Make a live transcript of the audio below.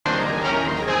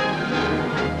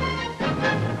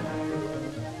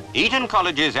Eton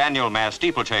College's annual mass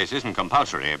steeplechase isn't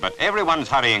compulsory, but everyone's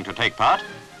hurrying to take part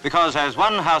because, as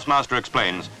one housemaster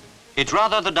explains, it's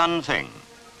rather the done thing.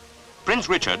 Prince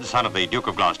Richard, son of the Duke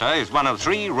of Gloucester, is one of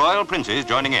 3 royal princes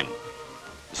joining in.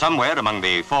 Somewhere among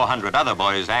the 400 other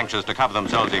boys anxious to cover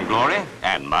themselves in glory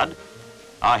and mud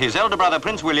are his elder brother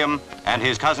Prince William and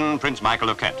his cousin Prince Michael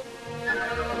of Kent.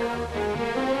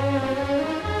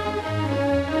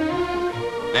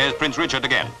 There's Prince Richard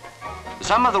again.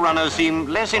 Some of the runners seem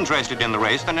less interested in the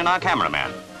race than in our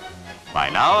cameraman. By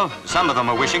now, some of them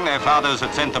are wishing their fathers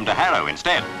had sent them to Harrow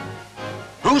instead.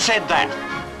 Who said that?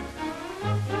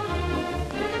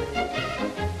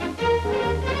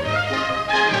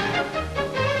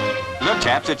 Look,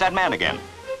 chaps, it's that man again.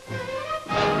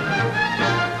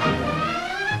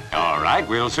 All right,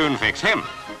 we'll soon fix him.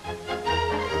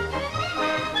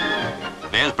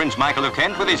 There's Prince Michael of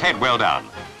Kent with his head well down.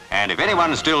 And if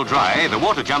anyone's still dry, the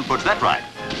water jump puts that right.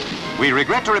 We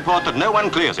regret to report that no one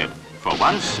clears it. For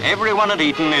once, everyone at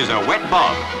Eton is a wet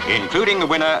bog, including the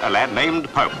winner, a lad named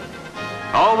Pope.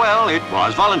 Oh well, it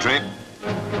was voluntary.